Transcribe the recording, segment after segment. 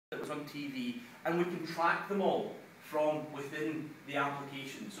on TV, and we can track them all from within the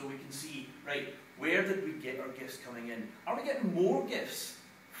application. So we can see, right, where did we get our gifts coming in? Are we getting more gifts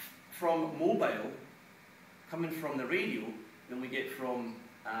from mobile coming from the radio than we get from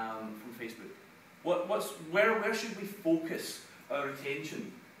Facebook? Where should we focus our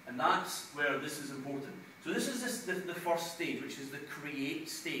attention? And that's where this is important. So this is the first stage, which is the create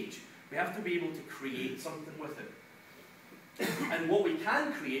stage. We have to be able to create something with it. And what we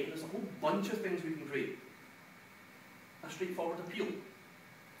can create, and there's a whole bunch of things we can create. A straightforward appeal.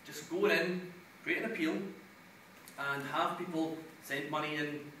 Just go in, create an appeal, and have people send money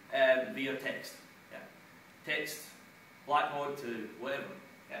in via text. Yeah. Text, Blackbaud to whatever.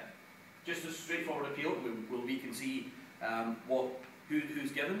 Yeah. Just a straightforward appeal where we can see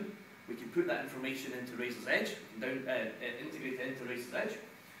who's given. We can put that information into Razor's Edge. We can integrate it into Razor's Edge.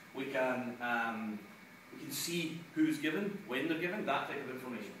 We can see who's given, when they're given, that type of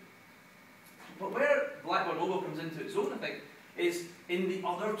information. But where Blackbaud Mobile comes into its own, I think, is in the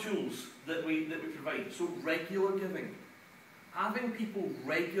other tools that we provide. So regular giving. Having people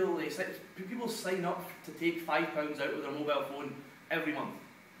regularly, people sign up to take £5 out with their mobile phone every month.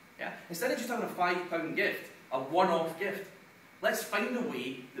 Yeah? Instead of just having a £5 gift, a one-off gift, let's find a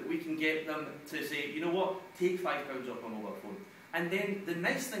way that we can get them to say, you know what, take £5 off my mobile phone. And then the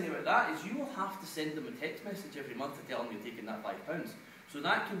nice thing about that is you will have to send them a text message every month to tell them you're taking that £5. So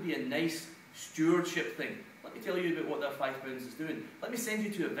that can be a nice stewardship thing. Let me tell you about what that £5 is doing. Let me send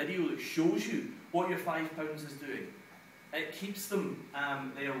you to a video that shows you what your £5 is doing. It keeps them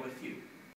there with you.